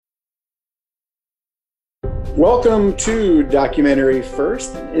Welcome to Documentary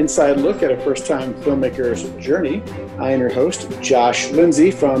First, an inside look at a first-time filmmaker's journey. I am your host, Josh Lindsay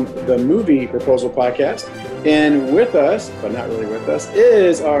from the Movie Proposal Podcast. And with us, but not really with us,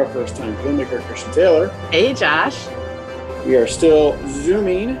 is our first-time filmmaker, Christian Taylor. Hey, Josh. We are still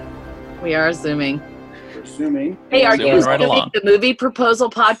Zooming. We are Zooming. We're Zooming. Hey, are you right doing along. the Movie Proposal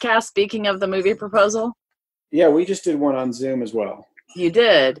Podcast? Speaking of the Movie Proposal? Yeah, we just did one on Zoom as well. You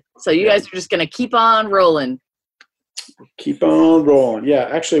did. So you guys are just going to keep on rolling. Keep on rolling. Yeah,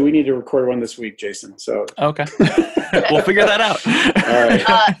 actually, we need to record one this week, Jason. So Okay. We'll figure that out. all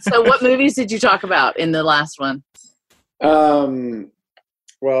right. So what movies did you talk about in the last one?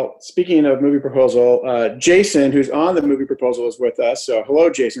 Well, speaking of Movie Proposal, Jason, who's on the Movie Proposal, is with us. So hello,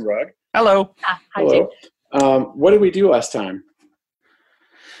 Jason Rugg. Hello. Hi, Hello. Jake. What did we do last time?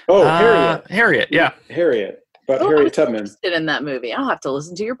 Oh, Harriet. Harriet, yeah. Harriet. About Oh, I Harriet was Tubman. interested in that movie. I'll have to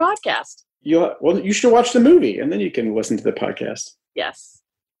listen to your podcast. You should watch the movie, and then you can listen to the podcast. Yes.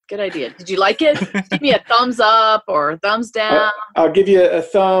 Good idea. Did you like it? Give me a thumbs up or a thumbs down. I'll give you a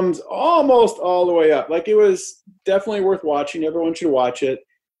thumbs almost all the way up. Like, it was definitely worth watching. Everyone should watch it.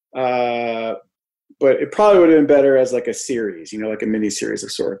 But it probably would have been better as like a series, like a mini series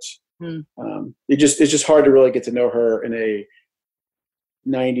of sorts. It's just hard to really get to know her in a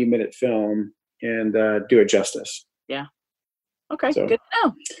 90-minute film and do it justice. Yeah. Okay, So- good to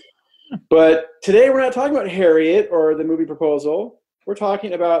know. But today we're not talking about Harriet or the Movie Proposal. We're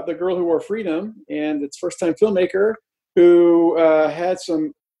talking about The Girl Who Wore Freedom and its first-time filmmaker who had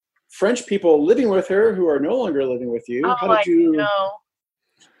some French people living with her who are no longer living with you. Oh, How did you? know.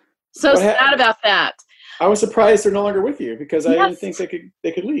 So What sad about that. I was surprised they're no longer with you because I didn't Yes. think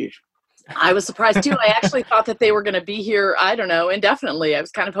they could leave. I was surprised too. I actually thought that they were going to be here, I don't know, indefinitely. I was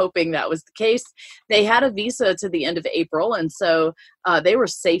kind of hoping that was the case. They had a visa to the end of April, and so they were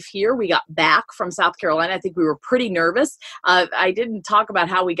safe here. We got back from South Carolina. I think we were pretty nervous. I didn't talk about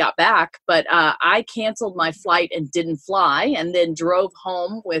how we got back, but I canceled my flight and didn't fly, and then drove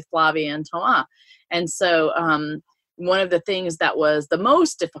home with Flavia and Thomas. And so one of the things that was the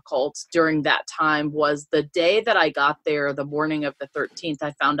most difficult during that time was the day that I got there, the morning of the 13th,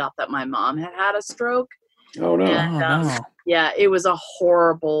 I found out that my mom had a stroke. Oh no! And, no. Yeah, it was a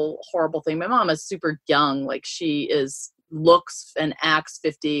horrible, horrible thing. My mom is super young. Like, she looks and acts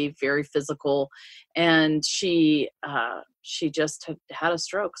 50, very physical. And she just had a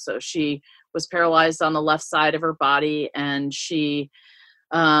stroke. So she was paralyzed on the left side of her body, and she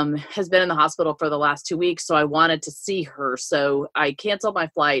has been in the hospital for the last 2 weeks. So I wanted to see her. So I canceled my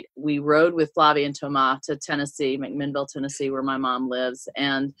flight. We rode with Flavia and Thomas to Tennessee, McMinnville, Tennessee, where my mom lives.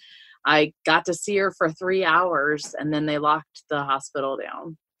 And I got to see her for 3 hours, and then they locked the hospital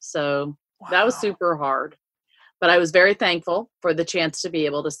down. So that was super hard. But I was very thankful for the chance to be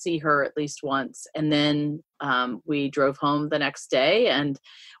able to see her at least once. And then we drove home the next day, and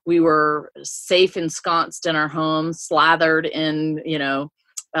we were safe ensconced in our home, slathered in,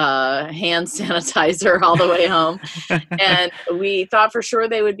 hand sanitizer all the way home. And we thought for sure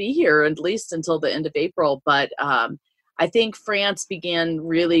they would be here at least until the end of April. But I think France began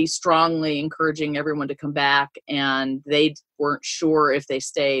really strongly encouraging everyone to come back, and they weren't sure if they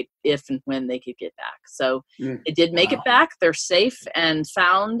stayed, if and when they could get back. So they did make it back. They're safe and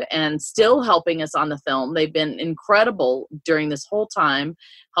sound and still helping us on the film. They've been incredible during this whole time,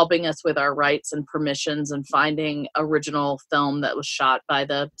 helping us with our rights and permissions and finding original film that was shot by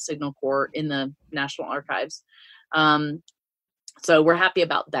the Signal Corps in the National Archives. So we're happy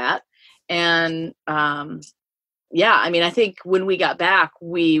about that. And yeah, I mean, I think when we got back,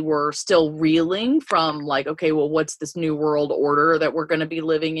 we were still reeling from like, okay, well, what's this new world order that we're going to be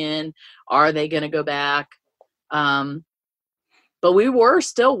living in? Are they going to go back? But we were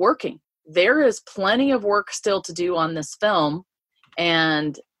still working. There is plenty of work still to do on this film.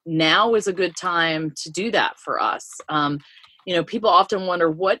 And now is a good time to do that for us. People often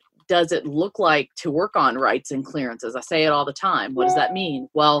wonder, what does it look like to work on rights and clearances? I say it all the time. What does that mean?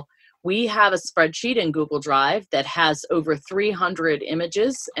 Well, we have a spreadsheet in Google Drive that has over 300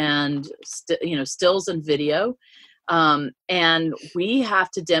 images and stills and video. And we have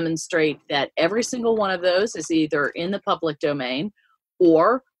to demonstrate that every single one of those is either in the public domain,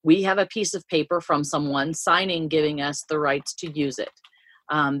 or we have a piece of paper from someone signing, giving us the rights to use it.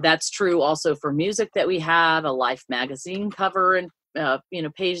 That's true also for music that we have, a Life magazine cover and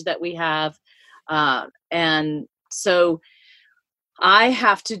page that we have. And so I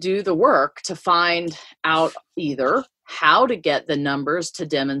have to do the work to find out either how to get the numbers to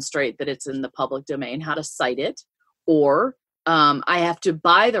demonstrate that it's in the public domain, how to cite it, or I have to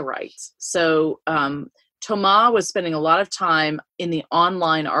buy the rights. So Thomas was spending a lot of time in the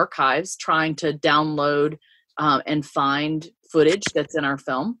online archives trying to download and find footage that's in our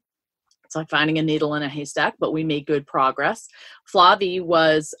film. It's like finding a needle in a haystack, but we made good progress. Flavie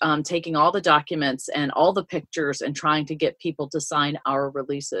was taking all the documents and all the pictures and trying to get people to sign our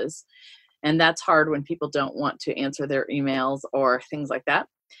releases. And that's hard when people don't want to answer their emails or things like that.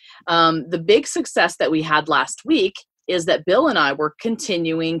 The big success that we had last week is that Bill and I were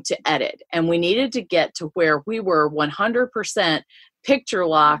continuing to edit, and we needed to get to where we were 100% picture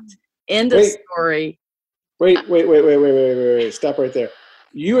locked in the story. Wait. Stop right there.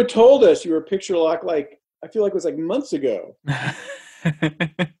 You had told us you were picture locked, like, I feel like it was like months ago.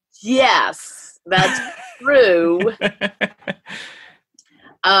 Yes, that's true.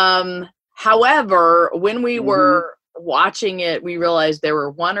 However, when we were watching it, we realized there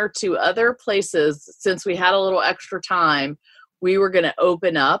were one or two other places, since we had a little extra time, we were going to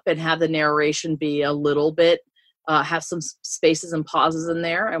open up and have the narration be a little bit, have some spaces and pauses in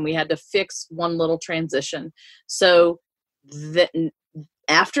there, and we had to fix one little transition. So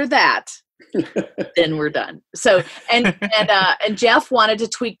after that, then we're done. So, and Jeff wanted to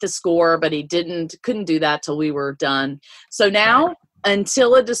tweak the score, but he couldn't do that till we were done. So now,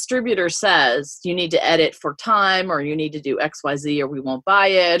 until a distributor says you need to edit for time, or you need to do XYZ, or we won't buy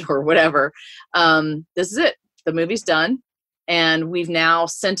it, or whatever, this is it. The movie's done. And we've now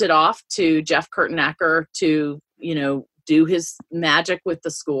sent it off to Jeff Kurtenacker to, do his magic with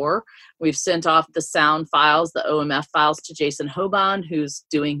the score. We've sent off the sound files, the OMF files, to Jason Hoban, who's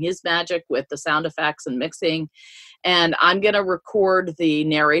doing his magic with the sound effects and mixing. And I'm going to record the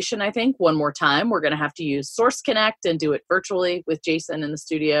narration, I think, one more time. We're going to have to use Source Connect and do it virtually with Jason in the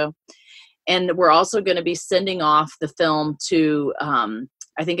studio. And we're also going to be sending off the film to,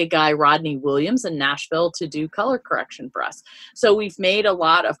 I think, a guy, Rodney Williams in Nashville, to do color correction for us. So we've made a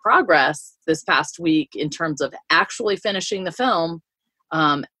lot of progress this past week in terms of actually finishing the film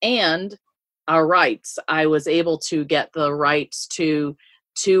and our rights. I was able to get the rights to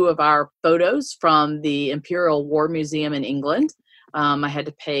 2 of our photos from the Imperial War Museum in England. I had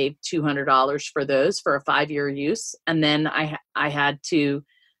to pay $200 for those for a 5-year use. And then I had to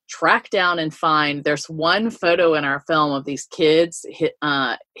track down and find, there's one photo in our film of these kids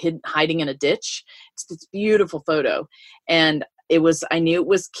hiding in a ditch. It's this beautiful photo. And I knew it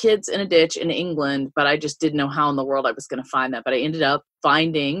was kids in a ditch in England, but I just didn't know how in the world I was going to find that. But I ended up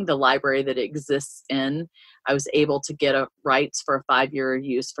finding the library that it exists in. I was able to get rights for a 5-year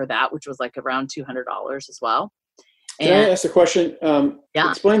use for that, which was like around $200 as well. Can I ask a question?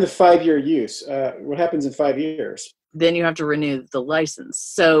 Explain the 5-year use. What happens in 5 years? Then you have to renew the license.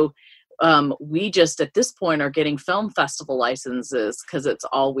 So we just at this point are getting film festival licenses because it's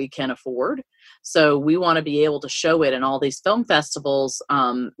all we can afford. So we want to be able to show it in all these film festivals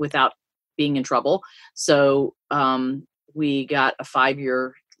without being in trouble. So we got a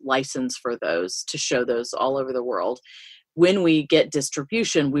 5-year license for those to show those all over the world. When we get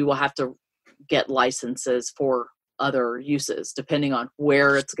distribution, we will have to get licenses for other uses, depending on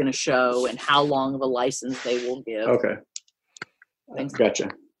where it's going to show and how long of a license they will give. Okay. Thanks. Gotcha.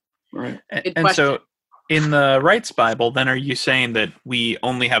 All right. And so in the rights Bible, then are you saying that we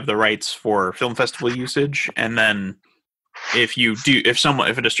only have the rights for film festival usage, and then if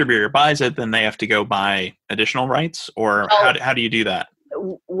a distributor buys it, then they have to go buy additional rights, or how do you do that?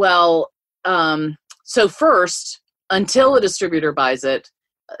 Well, so first, until a distributor buys it,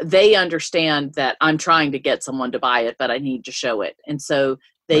 they understand that I'm trying to get someone to buy it, but I need to show it. And so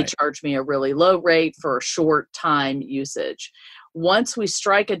they charge me a really low rate for a short time usage. Once we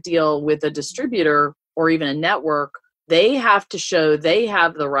strike a deal with a distributor or even a network, they have to show they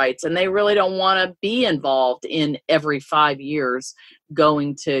have the rights, and they really don't want to be involved in every 5 years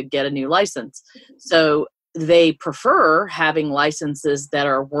going to get a new license. So they prefer having licenses that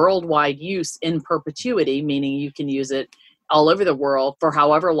are worldwide use in perpetuity, meaning you can use it all over the world for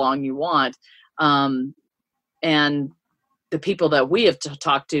however long you want. And the people that we have to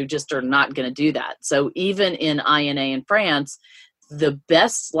talk to just are not going to do that. So even in INA in France, the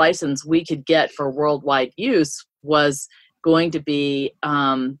best license we could get for worldwide use was going to be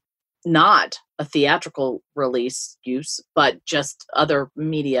not a theatrical release use, but just other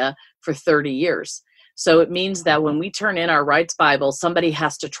media for 30 years. So it means that when we turn in our rights Bible, somebody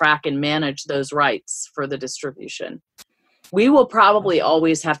has to track and manage those rights for the distribution. We will probably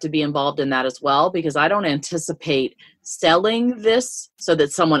always have to be involved in that as well, because I don't anticipate selling this so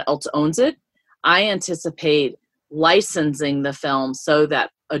that someone else owns it. I anticipate licensing the film so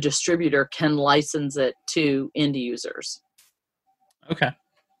that a distributor can license it to end users. Okay.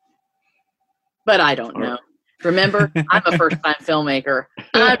 But I don't know. Remember, I'm a first-time filmmaker.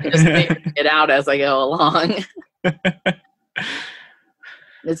 I'm just figuring it out as I go along.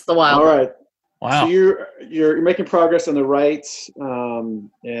 It's the wild. All right. Wow. So you're making progress on the rights,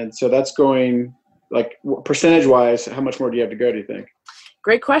 and so that's going, like, percentage wise. How much more do you have to go, do you think?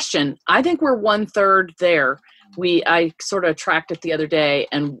 Great question. I think we're 1/3 there. I sort of tracked it the other day,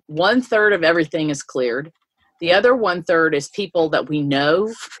 and 1/3 of everything is cleared. The other 1/3 is people that we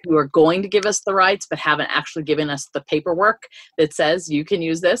know who are going to give us the rights, but haven't actually given us the paperwork that says you can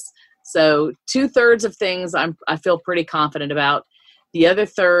use this. So 2/3 of things I feel pretty confident about. The other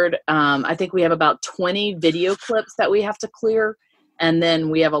third, I think we have about 20 video clips that we have to clear. And then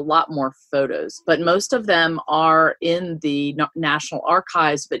we have a lot more photos, but most of them are in the National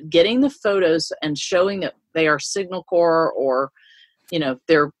Archives. But getting the photos and showing that they are Signal Corps or,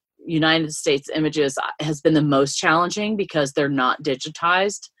 they're United States images has been the most challenging because they're not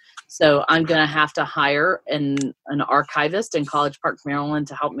digitized. So I'm going to have to hire an archivist in College Park, Maryland,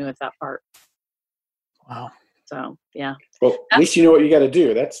 to help me with that part. Wow. So yeah. Well, at least you know what you got to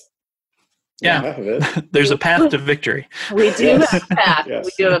do. That's yeah. half of it. There's a path to victory. We do have a path. Yes.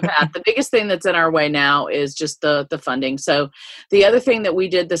 We do have a path. The biggest thing that's in our way now is just the funding. So the other thing that we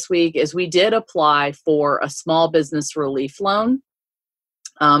did this week is we did apply for a small business relief loan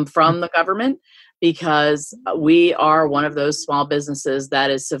from the government, because we are one of those small businesses that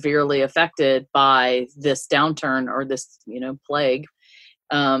is severely affected by this downturn or this, plague,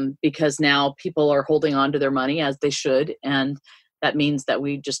 because now people are holding on to their money as they should. And that means that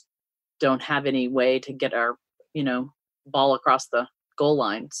we just don't have any way to get our, ball across the goal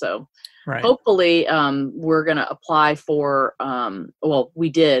line. So hopefully we're going to apply for, we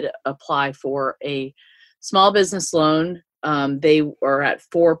did apply for a small business loan. They are at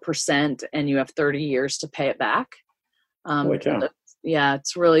 4% and you have 30 years to pay it back. Holy cow. Yeah,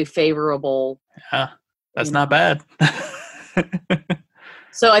 it's really favorable. Yeah, that's not bad.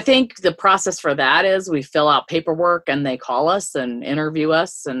 So I think the process for that is we fill out paperwork and they call us and interview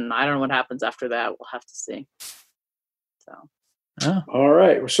us, and I don't know what happens after that. We'll have to see. So, all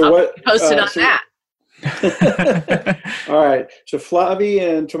right. So I'll what? be posted on that. All right. So Flavie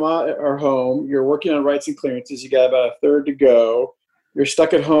and Tomas are home. You're working on rights and clearances. You got about a third to go. You're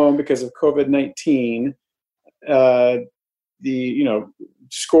stuck at home because of COVID-19. The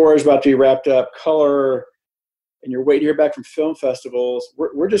score is about to be wrapped up. Color. And you're waiting to hear back from film festivals.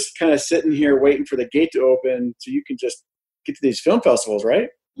 We're just kind of sitting here waiting for the gate to open so you can just get to these film festivals, right?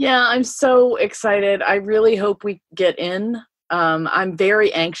 Yeah, I'm so excited. I really hope we get in. I'm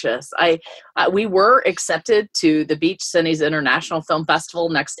very anxious. We were accepted to the Beach Cities International Film Festival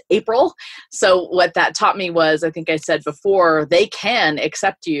next April. So what that taught me was, I think I said before, they can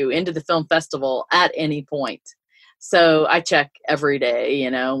accept you into the film festival at any point. So I check every day,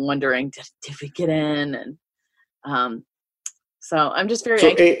 wondering, did we get in? And so I'm just very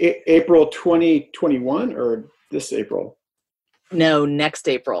anxious. April 2021 or this April? No, next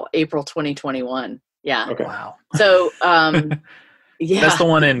April 2021. Yeah. Okay. Wow. So, yeah. That's the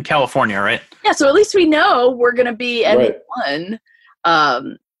one in California, right? Yeah. So at least we know we're going to be at Right.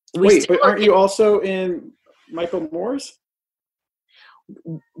 one. Wait, but aren't you also in Michael Moore's?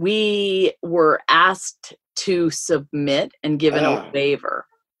 We were asked to submit and given a waiver.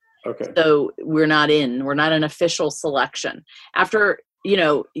 Okay. So we're not an official selection. After,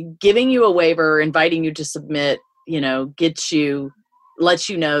 giving you a waiver, inviting you to submit, lets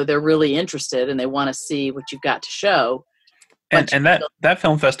you know they're really interested and they want to see what you've got to show. And that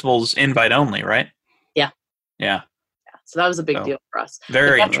film festival's invite only, right? Yeah. Yeah. So that was a big deal for us.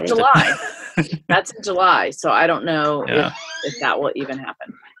 Very that's interesting. in July. That's in July. So I don't know if that will even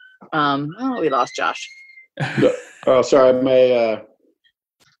happen. We lost Josh. Oh, sorry. My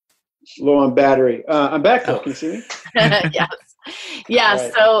low on battery. I'm back though. Can you see me? Yes. Yeah.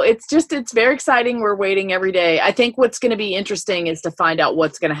 Right. So it's very exciting. We're waiting every day. I think what's going to be interesting is to find out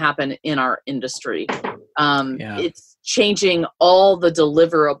what's going to happen in our industry. It's changing all the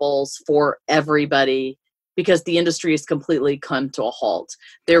deliverables for everybody because the industry has completely come to a halt.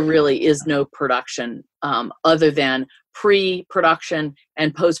 There really is no production other than pre-production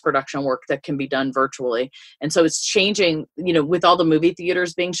and post-production work that can be done virtually. And so it's changing, with all the movie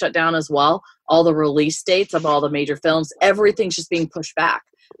theaters being shut down as well, all the release dates of all the major films, everything's just being pushed back.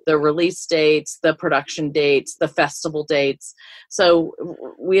 The release dates, the production dates, the festival dates. So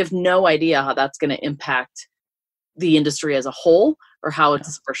we have no idea how that's going to impact the industry as a whole or how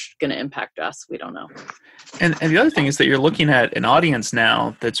it's going to impact us. We don't know. And the other thing is that you're looking at an audience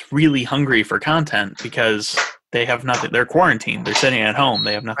now that's really hungry for content because they have nothing. They're quarantined. They're sitting at home.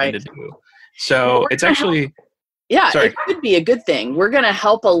 They have nothing to do. So it's actually... It could be a good thing. We're going to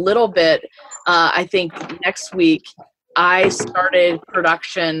help a little bit. I think next week I started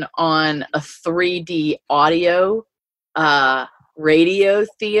production on a 3D audio radio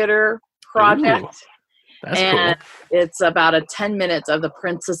theater project. Ooh, that's and cool. it's about a 10 minutes of The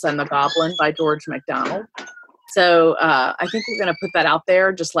Princess and the Goblin by George MacDonald. So I think we're going to put that out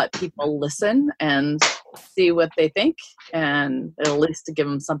there, just let people listen and see what they think, and at least to give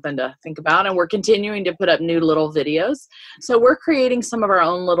them something to think about. And we're continuing to put up new little videos. So we're creating some of our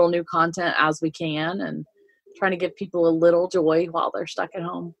own little new content as we can and trying to give people a little joy while they're stuck at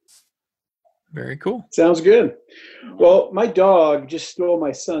home. Very cool. Sounds good. Well, my dog just stole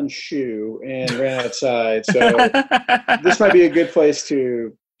my son's shoe and ran outside. So this might be a good place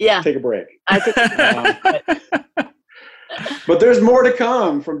to take a break. I think but there's more to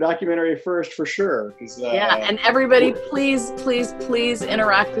come from Documentary First for sure. And everybody, please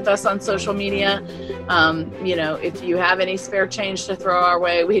interact with us on social media. If you have any spare change to throw our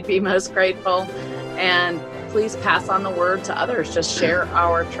way, we'd be most grateful. And please pass on the word to others. Just share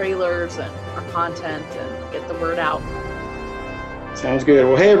our trailers and our content and get the word out. Sounds good.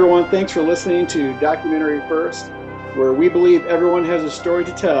 Well, hey, everyone. Thanks for listening to Documentary First, where we believe everyone has a story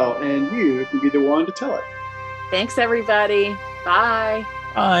to tell, and you can be the one to tell it. Thanks, everybody. Bye.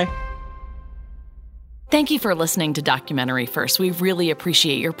 Bye. Thank you for listening to Documentary First. We really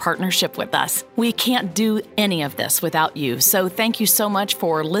appreciate your partnership with us. We can't do any of this without you, so thank you so much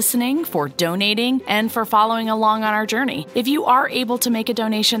for listening, for donating, and for following along on our journey. If you are able to make a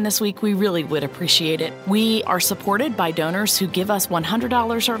donation this week, we really would appreciate it. We are supported by donors who give us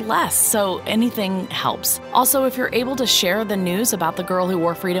 $100 or less, so anything helps. Also, if you're able to share the news about the Girl Who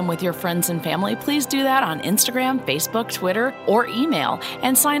Wore Freedom with your friends and family, please do that on Instagram, Facebook, Twitter, or email,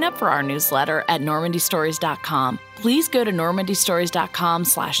 and sign up for our newsletter at normandystories.com. Please go to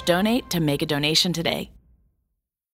normandystories.com/donate to make a donation today.